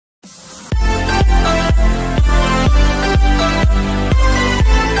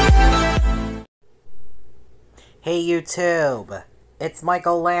Hey YouTube, it's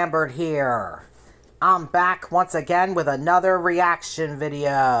Michael Lambert here. I'm back once again with another reaction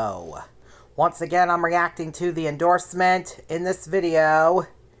video. Once again, I'm reacting to the endorsement in this video.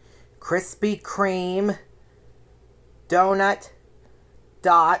 Krispy Kreme Doughnut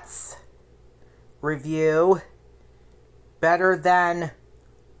Dots review. Better than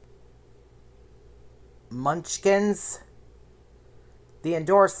Munchkins. The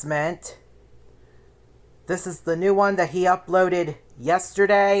endorsement. This is the new one that he uploaded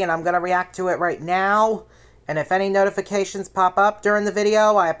yesterday, and I'm going to react to it right now. And if any notifications pop up during the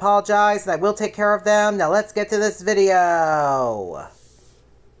video, I apologize, and I will take care of them. Now let's get to this video.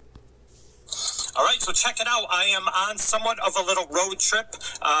 Alright, so check it out. I am on somewhat of a little road trip.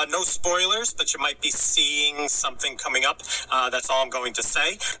 No spoilers, but you might be seeing something coming up. That's all I'm going to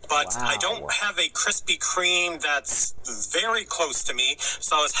say. But Wow. I don't have a Krispy Kreme that's very close to me.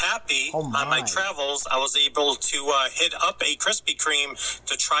 So I was happy on my travels. I was able to hit up a Krispy Kreme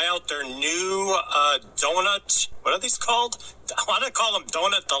to try out their new donut. What are these called? I want to call them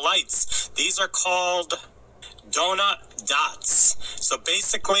Donut Delights. These are called Doughnut Dots. So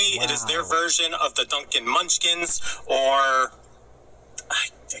basically, It is their version of the Dunkin' Munchkins, or I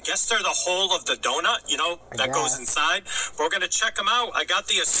guess they're the whole of the donut, you know, that goes inside. We're going to check them out. I got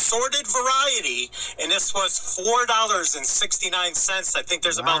the assorted variety, and this was $4.69. I think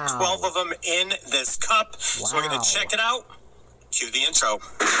there's about 12 of them in this cup. So we're going to check it out. Cue the intro.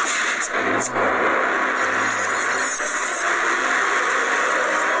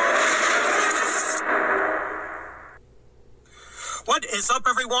 What is up,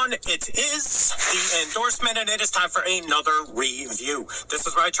 everyone? It is the endorsement, and it is time for another review. This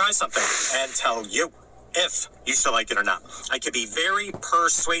is where I try something and tell you if you should like it or not. I can be very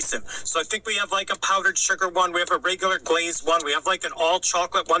persuasive. So I think we have like a powdered sugar one. We have a regular glazed one. We have like an all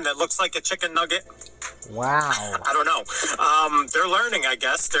chocolate one that looks like a chicken nugget. Wow. I don't know. They're learning, I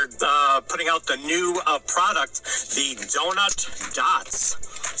guess. They're putting out the new product, the Doughnut Dots.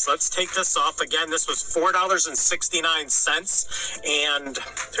 So let's take this off. Again, this was $4.69, and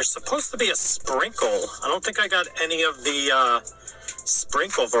there's supposed to be a sprinkle. I don't think I got any of the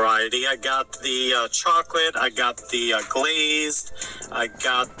sprinkle variety. I got the chocolate, I got the glazed, I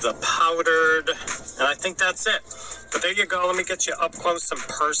got the powdered, and I think that's it. But there you go. Let me get you up close and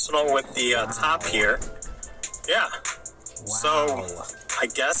personal with the top here. Yeah. So I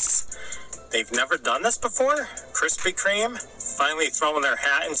guess they've never done this before. Krispy Kreme finally throwing their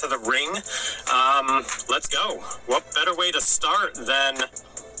hat into the ring. Let's go. What better way to start than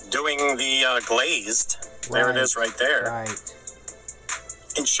doing the glazed? There it is right there. Right.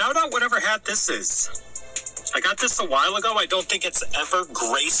 And shout out whatever hat this is. I got this a while ago. I don't think it's ever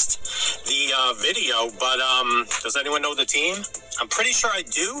graced the video, but does anyone know the team? I'm pretty sure I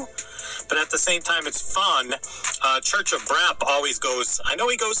do, but at the same time, it's fun. Church of Brap always goes, I know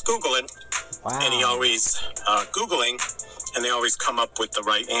he goes Googling, and he always Googling, and they always come up with the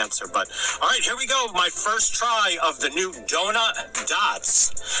right answer. But all right, here we go. My first try of the new Doughnut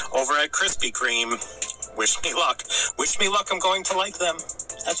Dots over at Krispy Kreme. Wish me luck. Wish me luck. I'm going to like them.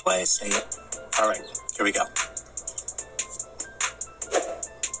 That's why I say it. All right, here we go.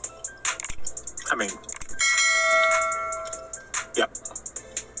 I mean, yep.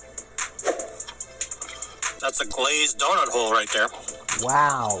 That's a glazed donut hole right there.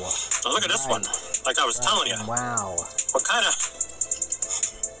 Wow. Now look at this one. Like I was telling you. Wow. What kind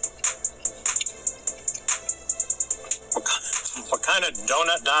of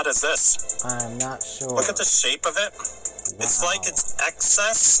donut dot is this? I'm not sure. Look at the shape of it. It's like it's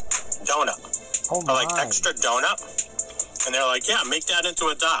excess donut. Oh my. Or like extra donut. And they're like, yeah, make that into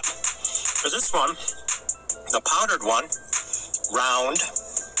a dot. For this one, the powdered one, round.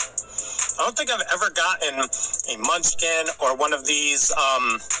 I don't think I've ever gotten a Munchkin or one of these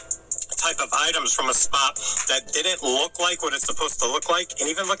type of items from a spot that didn't look like what it's supposed to look like. And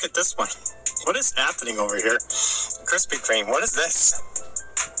even look at this one. What is happening over here? Krispy Kreme, what is this?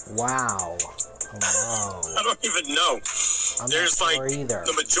 Wow. Whoa. I don't even know. There's not like sure either.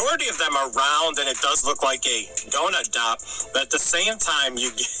 The majority of them are round, and it does look like a donut dot, but at the same time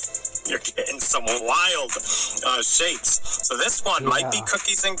you're getting some wild shapes. So this one might be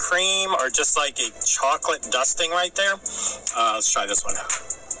cookies and cream, or just like a chocolate dusting right there. Let's try this one.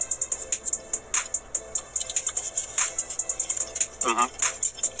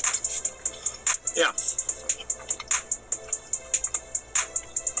 Yeah.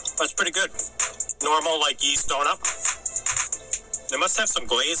 That's pretty good. Normal, like yeast donut. They must have some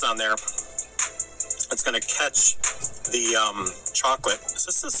glaze on there. It's going to catch the chocolate. Is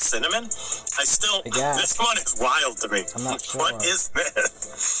this a cinnamon? This one is wild to me. I'm not sure. What is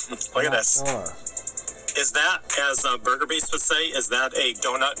this? Look at this. Sure. Is that, as Burger Beast would say, is that a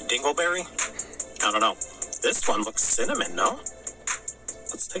donut dingleberry? I don't know. This one looks cinnamon, no?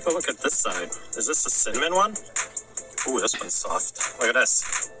 Let's take a look at this side. Is this a cinnamon one? Ooh, this one's soft. Look at this.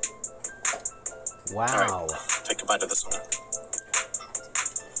 Wow. All right, take a bite of this one.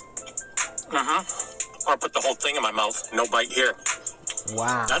 Or put the whole thing in my mouth. No bite here.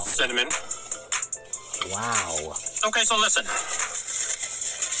 Wow. That's cinnamon. Wow. Okay, so listen.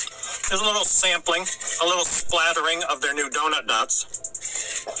 There's a little sampling, a little splattering of their new donut dots.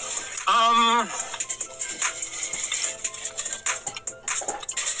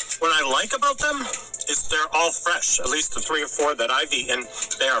 What I like about them is they're all fresh. At least the 3 or 4 that I've eaten,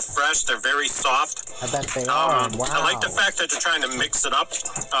 they are fresh. They're very soft. I bet they are. Wow. I like the fact that they're trying to mix it up.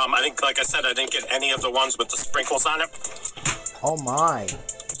 I think, like I said, I didn't get any of the ones with the sprinkles on it. Oh my.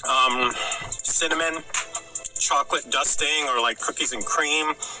 Cinnamon, chocolate dusting, or like cookies and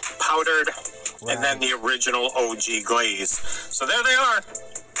cream, powdered, Right. and then the original OG glaze. So there they are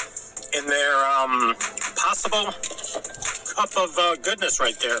in their possible cup of goodness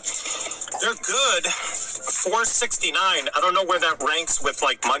right there. They're good. $4.69. I don't know where that ranks with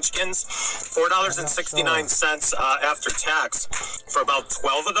like Munchkins. $4.69 after tax for about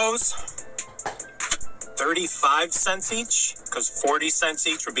 12 of those. 35 cents each, because 40 cents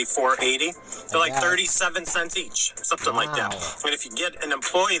each would be $4.80. They're like 37 cents each, something like that. And if you get an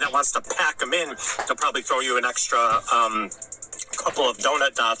employee that wants to pack them in, they'll probably throw you an extra couple of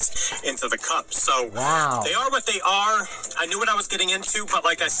donut dots into the cup. So they are what they are. I knew what I was getting into, but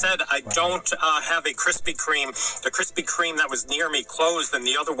like I said, I don't have a Krispy Kreme. The Krispy Kreme that was near me closed, and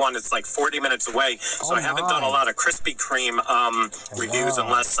the other one is like 40 minutes away. So I haven't done a lot of Krispy Kreme reviews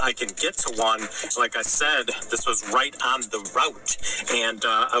unless I can get to one. Like I said, this was right on the route, and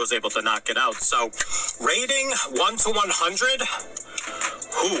I was able to knock it out. So rating 1 to 100.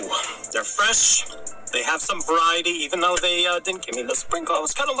 Ooh, they're fresh. They have some variety, even though they didn't give me the sprinkle. I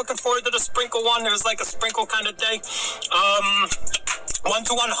was kind of looking forward to the sprinkle one. It was like a sprinkle kind of day. 1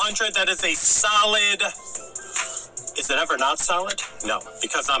 to 100, that is a solid... Is it ever not solid? No,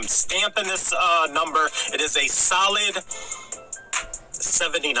 because I'm stamping this number. It is a solid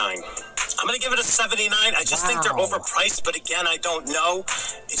 79. I'm going to give it a 79. I just think they're overpriced, but again, I don't know.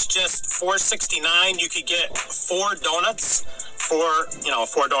 It's just $4.69. You could get 4 donuts for,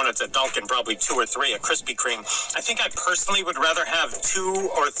 4 donuts at Dunkin', probably 2 or 3 at Krispy Kreme. I think I personally would rather have 2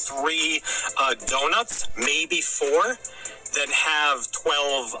 or 3 donuts, maybe 4, than have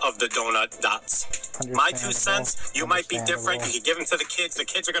 12 of the donut dots. My 2 cents, you might be different. You can give them to the kids. The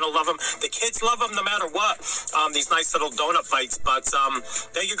kids are going to love them. The kids love them no matter what. These nice little donut bites. But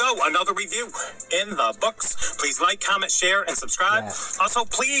there you go. Another review in the books. Please like, comment, share, and subscribe. Also,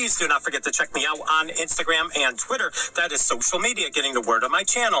 please do not forget to check me out on Instagram and Twitter. That is social media, getting the word of my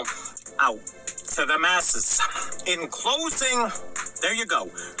channel out to the masses. In closing, there you go.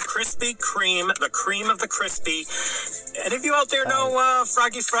 Krispy Kreme, the cream of the crispy. Any of you out there know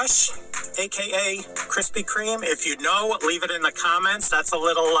Froggy Fresh, a.k.a. Krispy Kreme? If you know, leave it in the comments. That's a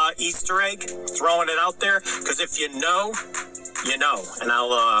little Easter egg, throwing it out there. Because if you know, you know. And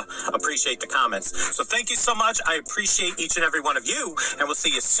I'll appreciate the comments. So thank you so much. I appreciate each and every one of you. And we'll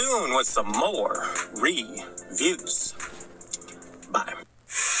see you soon with some more reviews. Bye.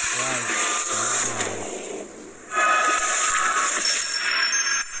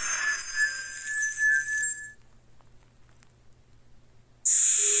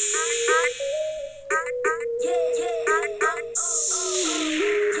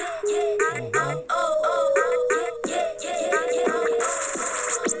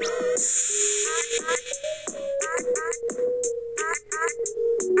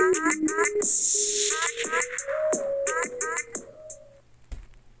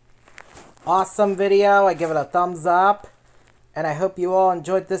 Awesome video. I give it a thumbs up. And I hope you all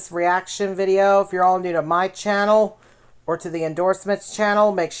enjoyed this reaction video. If you're all new to my channel or to the endorsements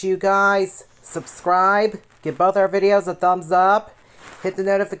channel, make sure you guys subscribe. Give both our videos a thumbs up. Hit the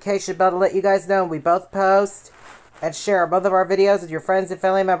notification bell to let you guys know when we both post. And share both of our videos with your friends and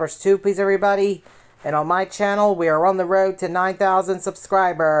family members too, please everybody. And on my channel, we are on the road to 9,000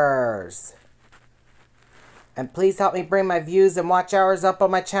 subscribers. And please help me bring my views and watch hours up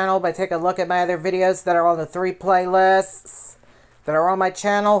on my channel by taking a look at my other videos that are on the 3 playlists that are on my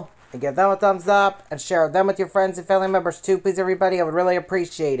channel. And give them a thumbs up and share them with your friends and family members too, please everybody. I would really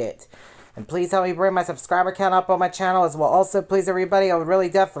appreciate it. And please help me bring my subscriber count up on my channel as well. Also, please everybody, I would really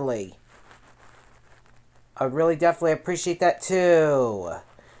definitely appreciate that too.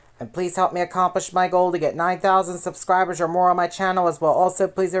 And please help me accomplish my goal to get 9,000 subscribers or more on my channel as well. Also,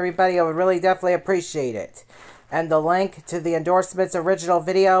 please everybody, I would really definitely appreciate it. And the link to the endorsement's original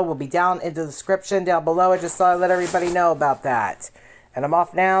video will be down in the description down below. I just thought I'd let everybody know about that. And I'm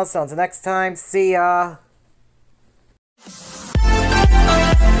off now, so until next time, see ya!